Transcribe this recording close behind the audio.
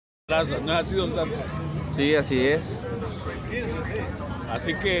plaza, ¿no es así, don Santos? Sí, así es.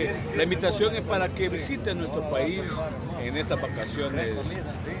 Así que la invitación es para que visiten nuestro país en estas vacaciones,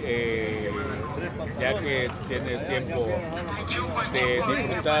 ya que tienes tiempo de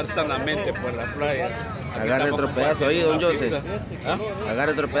disfrutar sanamente por la playa. Agarre otro pedazo ahí, don José. ¿Ah?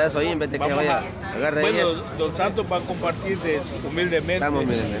 Agarre otro pedazo ahí en vez de que vaya. Agarre ahí. Bueno, don Santos va a compartir de humildemente. Estamos,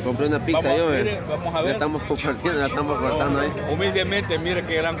 miren, me compré una pizza vamos a ver. La estamos compartiendo, la estamos cortando ahí. Humildemente, mire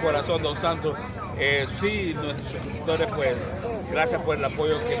qué gran corazón, don Santos. Sí, nuestros suscriptores, pues, gracias por el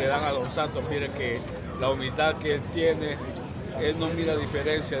apoyo que le dan a don Santos. Mire que la humildad que él tiene, él no mira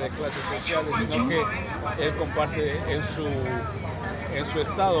diferencia de clases sociales, sino que él comparte en su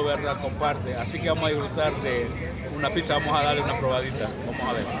estado, ¿verdad? Comparte. Así que vamos a disfrutar de una pizza, vamos a darle una probadita. Vamos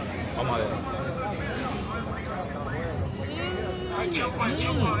a ver, vamos a ver.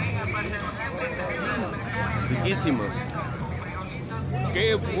 Riquísimo.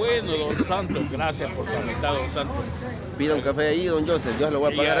 Qué bueno, don Santos. Gracias por su amistad, don Santos. Pida un café ahí, don José. Yo se lo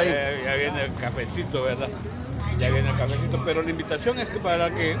voy a pagar ahí. Ya viene el cafecito, ¿verdad? Ya viene el cafecito. Pero la invitación es que para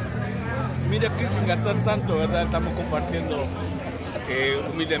que, mire aquí sin gastar tanto, ¿verdad? Estamos compartiendo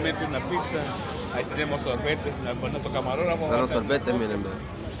humildemente una pizza. Ahí tenemos sorbetes, nuestro camarógrafo. Son los sorbetes, miren,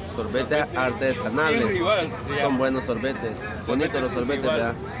 sorbetes artesanales. Son buenos sorbetes. Bonitos los sorbetes,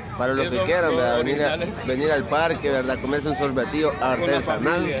 ¿verdad? Para los que quieran, ¿verdad? Venir al parque, ¿verdad? Comerse un sorbetillo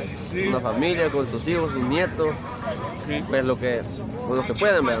artesanal. Una familia, con sus hijos, sus nietos. Sí. Pues con lo que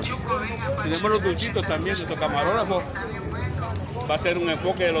pueden, ¿verdad? Tenemos los dulcitos también, nuestro camarógrafo. Va a hacer un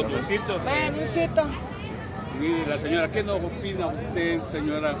enfoque de los dulcitos. Ven, dulcito. Mire, la señora, ¿qué nos opina usted,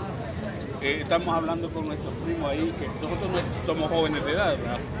 señora? Estamos hablando con nuestros primos ahí, que nosotros no somos jóvenes de edad,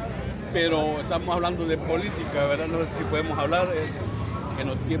 ¿verdad? Pero estamos hablando de política, ¿verdad? No sé si podemos hablar en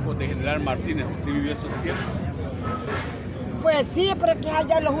los tiempos de General Martínez. ¿Usted vivió esos tiempos? Pues sí, pero que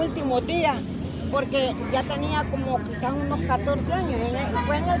allá los últimos días, porque ya tenía como quizás unos 14 años,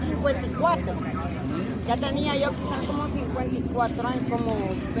 fue en el 54. Ya tenía yo quizás como 54 años, como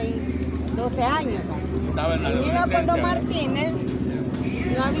 12 años. Estaba en la y mira, cuando Martínez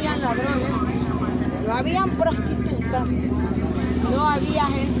no habían ladrones, no habían prostitutas, no había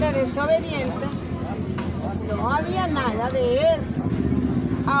gente desobediente, no había nada de eso.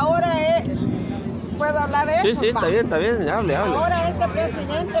 Ahora ¿puedo hablar de eso? Sí, está bien, hable. Ahora este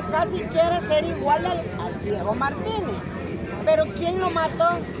presidente casi quiere ser igual al Diego Martínez. Pero ¿quién lo mató?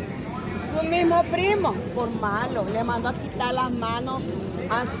 Su mismo primo, por malo. Le mandó a quitar las manos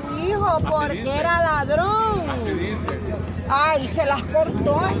a su hijo porque era ladrón. Así dice. Ay, se las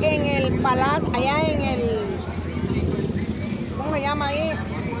cortó en el palacio, allá en el... ¿Cómo se llama ahí?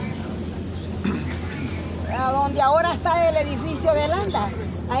 Donde ahora está el edificio de Landa.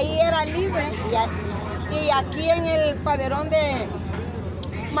 Ahí era libre y aquí en el paderón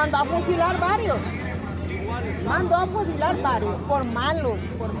mandó a fusilar varios. Por malos,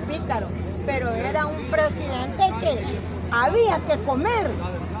 por pícaros. Pero era un presidente que había que comer.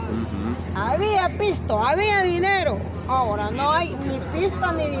 Había pisto, había dinero. Ahora no hay ni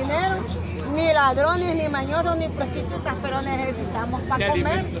pisto ni dinero, ni ladrones, ni mañosos, ni prostitutas, pero necesitamos para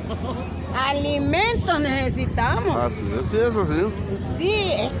comer. Alimentos necesitamos. Así es, eso sí.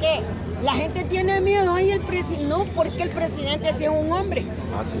 Sí, es que la gente tiene miedo. Ay, el presidente. No, porque el presidente sí es un hombre.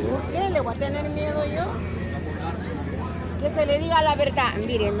 Así es. ¿Por qué le voy a tener miedo yo? Que se le diga la verdad.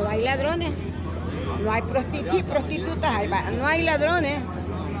 Miren, no hay ladrones, no hay prostitutas, no hay ladrones,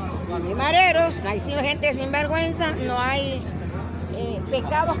 no hay mareros, no hay gente sin vergüenza, no hay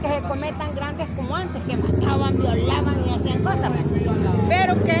pecados que se cometan grandes como antes, que mataban, violaban y hacían cosas.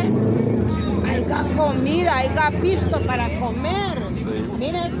 Pero que haya comida, haya pisto para comer.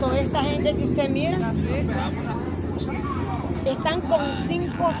 Miren, toda esta gente que usted mira, están con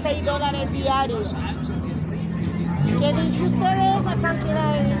 5 o 6 dólares diarios. ¿Qué dice usted de esa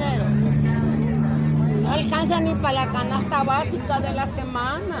cantidad de dinero? No alcanza ni para la canasta básica de la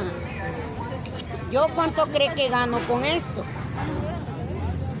semana. ¿Yo cuánto cree que gano con esto?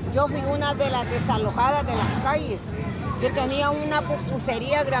 Yo fui una de las desalojadas de las calles, que tenía una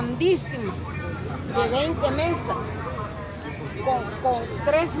pupusería grandísima, de 20 mesas, con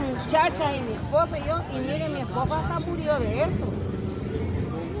 3 muchachas y mi esposa y yo. Y mire, mi esposa hasta murió de eso.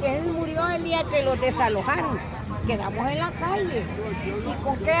 Él murió el día que los desalojaron. Quedamos en la calle. ¿Y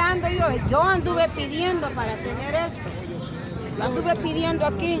con qué ando yo? Yo anduve pidiendo para tener esto. Yo anduve pidiendo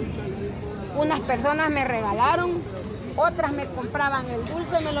aquí. Unas personas me regalaron, otras me compraban el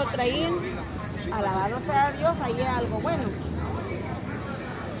dulce, me lo traían. Alabado sea Dios, ahí es algo bueno.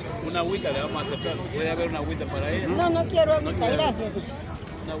 Una agüita le vamos a aceptar. ¿Puede haber una agüita para ella? No quiero agüita, gracias.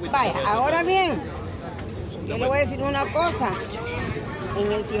 Vaya, ahora bien, yo le voy a decir una cosa.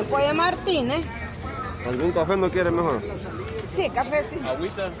 en el tiempo de Martínez. ¿Algún café no quiere mejor? Sí, café sí.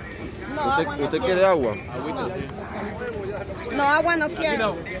 ¿Agüita? No, agua no ¿Usted quiere. quiere agua? Agüita, sí. No, agua no quiere.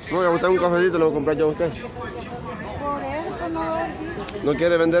 No, que a usted un cafecito lo voy a comprar yo a usted. Por eso no. ¿No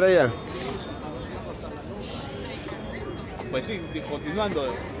quiere vender ella? Pues sí,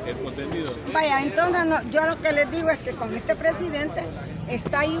 continuando el contenido. Vaya, entonces yo lo que les digo es que con este presidente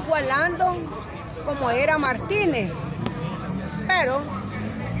está igualando como era Martínez, pero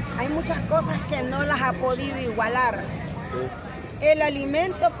hay muchas cosas que no las ha podido igualar. El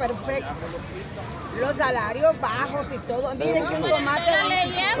alimento perfecto, los salarios bajos y todo. Miren que un tomate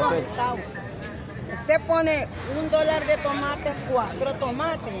usted pone $1 de tomate, 4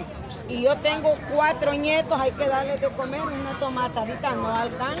 tomates. Y yo tengo 4 nietos, hay que darles de comer una tomatadita, no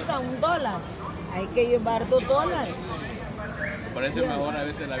alcanza $1. Hay que llevar $2. Parece mejor a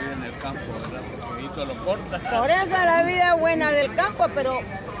veces la vida en el campo, ¿verdad? Porque esto lo corta. Por eso la vida es buena del campo, pero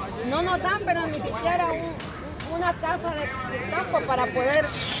no nos dan, pero ni siquiera una casa de campo para poder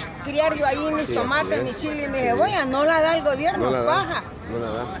criar yo ahí mis tomates, mi chile y mi cebolla. No la da el gobierno, no la paja. Da. No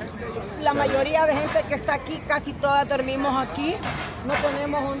la da. La mayoría de gente que está aquí, casi todas dormimos aquí, no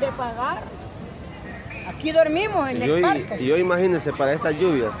tenemos donde pagar. Aquí dormimos en el parque. Y yo imagínense, para estas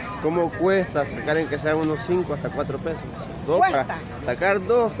lluvias, ¿cómo cuesta sacar en que sean unos 5 hasta 4 pesos? Cuesta. Sacar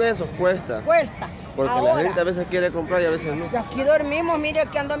 2 pesos cuesta. Cuesta. Porque ahora, la gente a veces quiere comprar y a veces no. Y aquí dormimos, mire,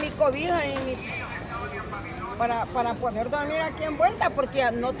 aquí ando mi cobija y para poder dormir aquí en vuelta,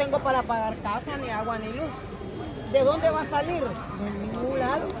 porque no tengo para pagar casa, ni agua, ni luz. ¿De dónde va a salir? De ningún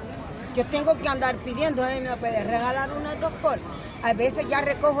lado. Yo tengo que andar pidiendo, me puede regalar unas 2 cosas. A veces ya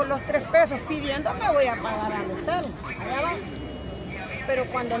recojo los 3 pesos pidiendo, me voy a pagar al hotel. Allá va. Pero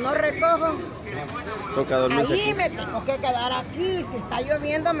cuando no recojo, toca dormirse ahí aquí. me tengo que quedar aquí. Si está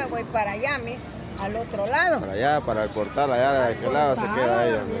lloviendo, me voy para allá, al otro lado. Para allá, para cortar allá, de aquel lado se queda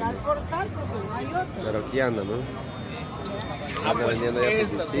ella. Al portal, porque no hay otro. Pero aquí anda, ¿no? Ah, pues vendiendo ya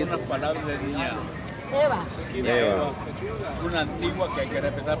estas son su unas palabras de niña. Eva. Una antigua que hay que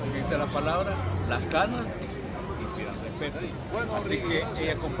respetar porque dice la palabra, las canas inspiran respeto. Así que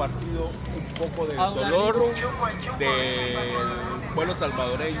ella ha compartido un poco del dolor del pueblo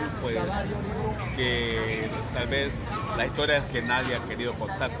salvadoreño, pues que tal vez la historia es que nadie ha querido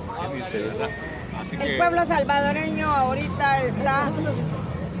contar, como quien dice, ¿verdad? Así que el pueblo salvadoreño ahorita está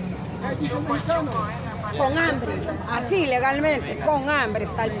con hambre, así legalmente, con hambre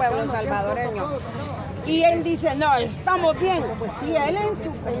está el pueblo salvadoreño. Y él dice, no, estamos bien. Pues sí, él en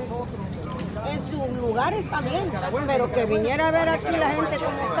su lugar está bien, pero que viniera a ver aquí la gente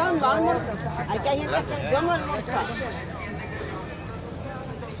como está, no almorzar. Aquí hay gente que yo no he almorzado.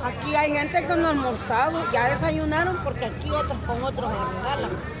 Aquí hay gente que no ha almorzado, ya desayunaron porque aquí otros con otros se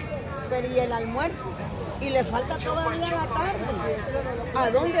regalan. Pero ¿y el almuerzo? Y les falta todavía la tarde. ¿A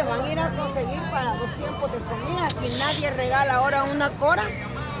dónde van a ir a conseguir para 2 tiempos de comida si nadie regala ahora una cora?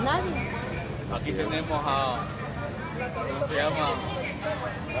 Nadie. aquí tenemos a, ¿cómo se llama?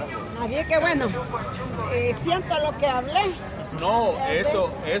 Así que bueno, siento lo que hablé. No,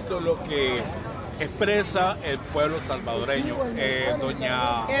 esto es lo que expresa el pueblo salvadoreño.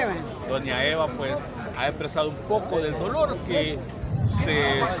 Doña Eva pues ha expresado un poco del dolor que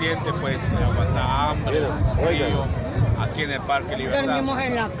se siente, pues aguanta hambre, frío, aquí en el Parque Libertad. Dormimos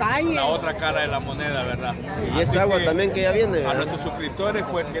en la calle. La otra cara de la moneda, ¿verdad? Sí, y esa agua también que ya viene, ¿verdad? A nuestros suscriptores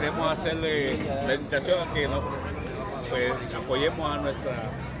pues queremos hacerle la invitación a que pues apoyemos a nuestra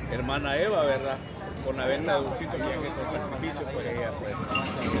hermana Eva, ¿verdad? Con la venta de un sitio que en estos sacrificios pues ella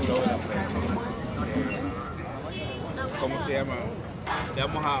pues logra ¿cómo se llama? Le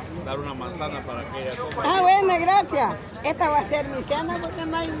vamos a dar una manzana para que ella coma. Ah, bueno, gracias. Esta va a ser mi cena porque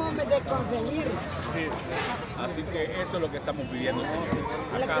no hay momento de conseguir. Sí. Así que esto es lo que estamos viviendo, señores.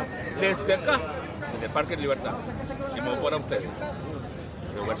 Acá, desde acá, desde el Parque Libertad. Si me fuera ustedes.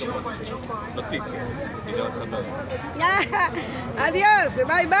 Roberto Montes, Noticias, Video El Salvador. Adiós,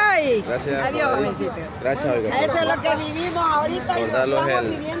 bye bye. Gracias. Adiós, jovencito. Gracias, oiga. Eso es lo que vivimos ahorita y lo estamos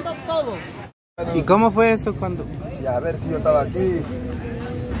viviendo todos. ¿Y cómo fue eso cuando...? Ya, a ver si yo estaba aquí.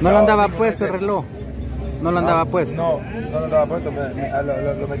 ¿No lo andaba puesto el reloj? ¿No lo andaba puesto? No lo andaba puesto.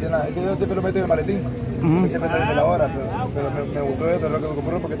 Lo metí en la... Es que yo siempre lo meto en el maletín. Siempre está viendo la hora, pero me gustó esto, lo que me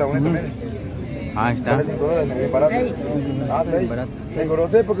compró porque está bonito, miren. Ahí está. Vale $5, me bien barato. Ah, 6. Se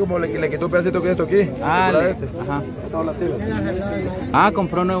conoce porque como le quitó un pedacito que esto aquí. Ah, ajá. Ah,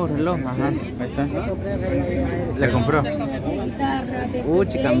 compró un nuevo reloj. Ajá, ahí está. Le compró.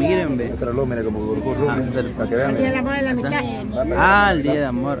 Chica, miren, ve. Este reloj, mire, como para que vean. El día de amor en la mitad. El día de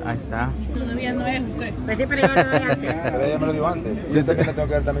amor, ahí está. Todavía no es usted. Pues sí, pero yo lo doy antes. Pero ella me lo dio antes. Sí, yo también le tengo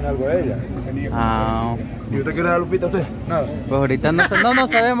que dar también algo a ella. ¿Y usted quiere dar a Lupita a usted? Nada. Pues ahorita no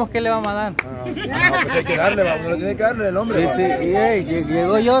sabemos qué le vamos a dar. Pues hay que darle, uno le tiene que darle el hombre. Sí. Y,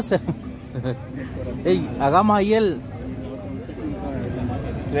 llegó Joseph. Ey, hagamos ahí el...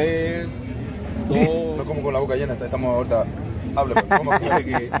 3, 2... No como con la boca llena, estamos ahorita... Hable, pues, ¿cómo que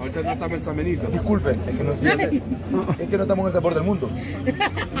ahorita no estamos en San Benito. Disculpe, es que no estamos en el sabor del mundo.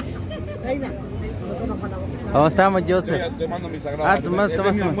 ¿Cómo estamos, Joseph? Te mando mi sagrado. Tomás.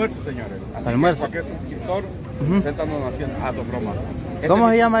 Mi almuerzo, señores. Así almuerzo. Que cualquier suscriptor, sentándonos haciendo broma. ¿Cómo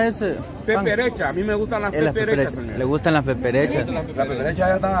se llama ese? Peperecha, a mí me gustan las peperechas, señor. ¿Le gustan las peperechas? Las peperechas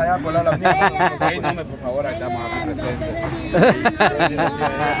ya están allá por la mía. No me, por favor, allá más presente.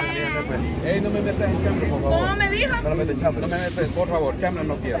 No me metas en chambre, por favor. ¿Cómo me dijo? No me metas en chambre. No me metas, por favor, chambre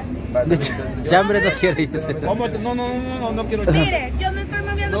no quiero. Chambre no quiere irse. ¿Cómo? No quiero chambre. Mire, yo no estoy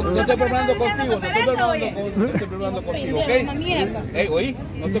moviendo. No estoy hablando contigo, no estoy hablando contigo, ¿ok? Oí,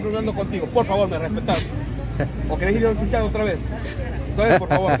 no estoy hablando contigo, por favor, me respetas. ¿O querés ir a chichar otra vez? Entonces, por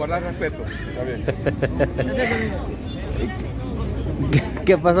favor, guardar respeto. Está bien.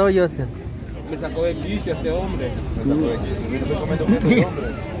 ¿Qué pasó, Joseph? Me sacó de quicio este hombre. Me sacó de quicio. Yo no estoy comiendo este hombre.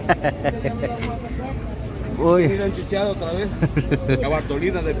 Uy. Ir a enchichado otra vez. La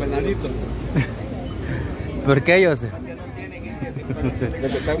Bartolina de Penalito. ¿Por qué, Joseph?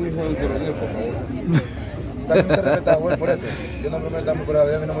 Respetar un hijo de un coronel, por favor. También me respeta, güey, por eso. Yo no me meto por la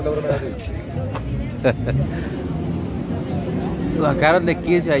vida, a mí no me gusta bromear así. Lo sacaron de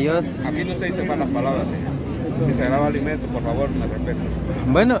quicio a Joseph. Aquí no se dicen malas palabras, señor. Si se graba alimento, por favor, me respeta.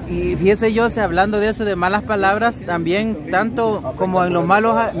 Bueno, y fíjese Joseph, hablando de eso, de malas palabras, también tanto como en los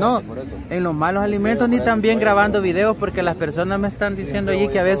malos, en los malos alimentos, ni también grabando videos, porque las personas me están diciendo allí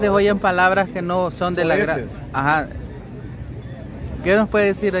que a veces oyen palabras que no son de la Ajá. ¿Qué nos puede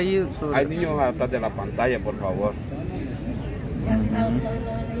decir allí sobre... Hay niños atrás de la pantalla, por favor.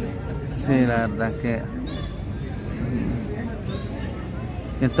 Sí, la verdad que...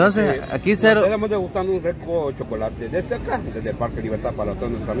 Entonces, aquí cero... Estamos degustando un rico chocolate desde acá, desde el Parque Libertad, para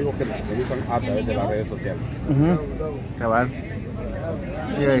todos nuestros amigos que nos utilizan a través de las redes sociales. Cabal.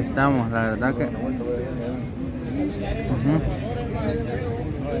 Sí, ahí estamos, la verdad que...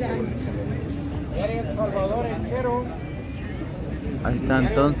 Ahí está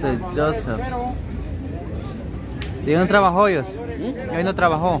entonces Joseph. ¿Y dónde trabajó ellos? ¿Y no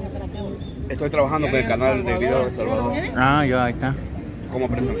trabajó? Estoy trabajando con el canal de video de Salvador. Yo ahí está. Como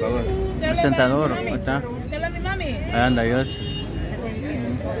presentador. Presentador, ahí está. Ahí anda Joseph.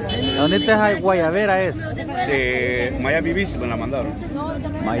 ¿Dónde está Guayavera es? De Miami Beach me la mandaron.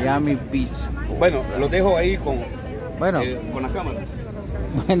 Miami Beach. Bueno, los dejo ahí con la cámara.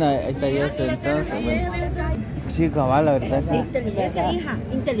 Bueno, ahí está Joseph entonces. Bueno. Sí, cabal, la verdad. Inteligencia, hija,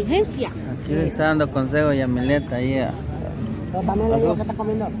 inteligencia. Aquí le está dando consejos a Mileta ahí. Pero también le digo que está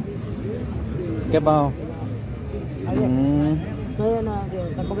comiendo. ¿Qué pasó? No,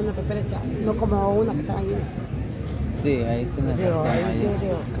 está comiendo peperecha, no como una que está ahí. Sí, ahí tiene razón.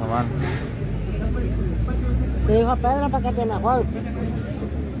 Cabal. Le dijo a Pedro para que tenga Juan.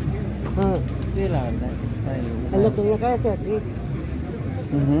 Sí, la verdad. Él lo tenía que decir así.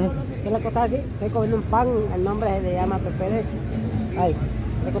 ¿Qué le costaba así? Estoy comiendo un pan, el nombre se le llama peperecha. Ay,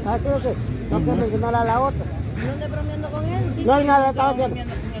 ¿le costaba así o qué? No quiero mencionar a la otra. ¿No estoy bromeando con él? Sí, no hay nada, le estaba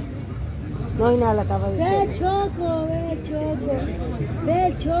diciendo. No hay nada, le estaba diciendo.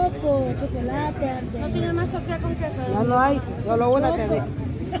 Ve choco, chocolate. ¿No tiene más sofía con queso? No hay, solo una que ve.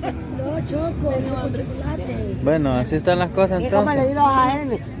 No, choco, chocolate. Bueno, así están las cosas entonces. ¿Y cómo le digo a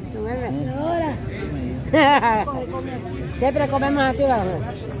Hermes? Ahora. Siempre comemos así, ¿verdad?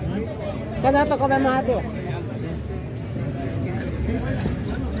 ¿Qué nosotros comemos así?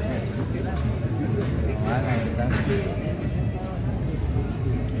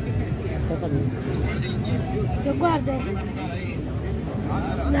 Yo guarde.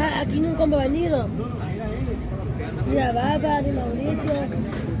 Aquí nunca hemos venido. Ni la Baba, ni Mauricio.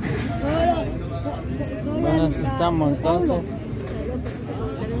 Solo bueno, así estamos entonces.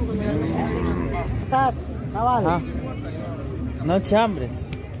 Cabal. No chambres.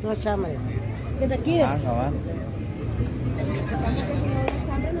 No chambres. ¿Qué te quieres? Cabal.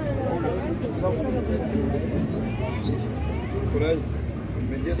 Por ahí.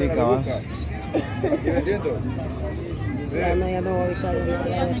 Sí, cabal. ¿Vendiendo? No, ya me voy a ubicar en la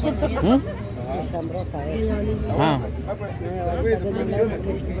chambrosa, Ajá.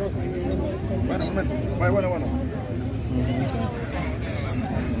 Bueno.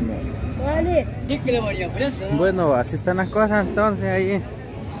 Bueno, así están las cosas entonces ahí.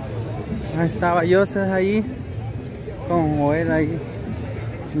 Ahí estaba Joseph ahí. Como él ahí.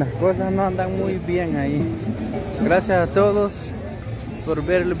 Las cosas no andan muy bien ahí. Gracias a todos por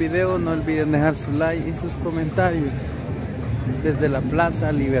ver el video. No olviden dejar su like y sus comentarios. Desde la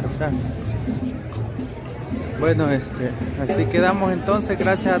Plaza Libertad. Bueno, así quedamos entonces.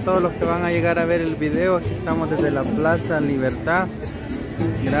 Gracias a todos los que van a llegar a ver el video. Aquí estamos desde la Plaza Libertad.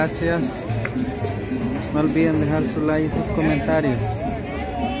 Gracias. No olviden dejar su like y sus comentarios.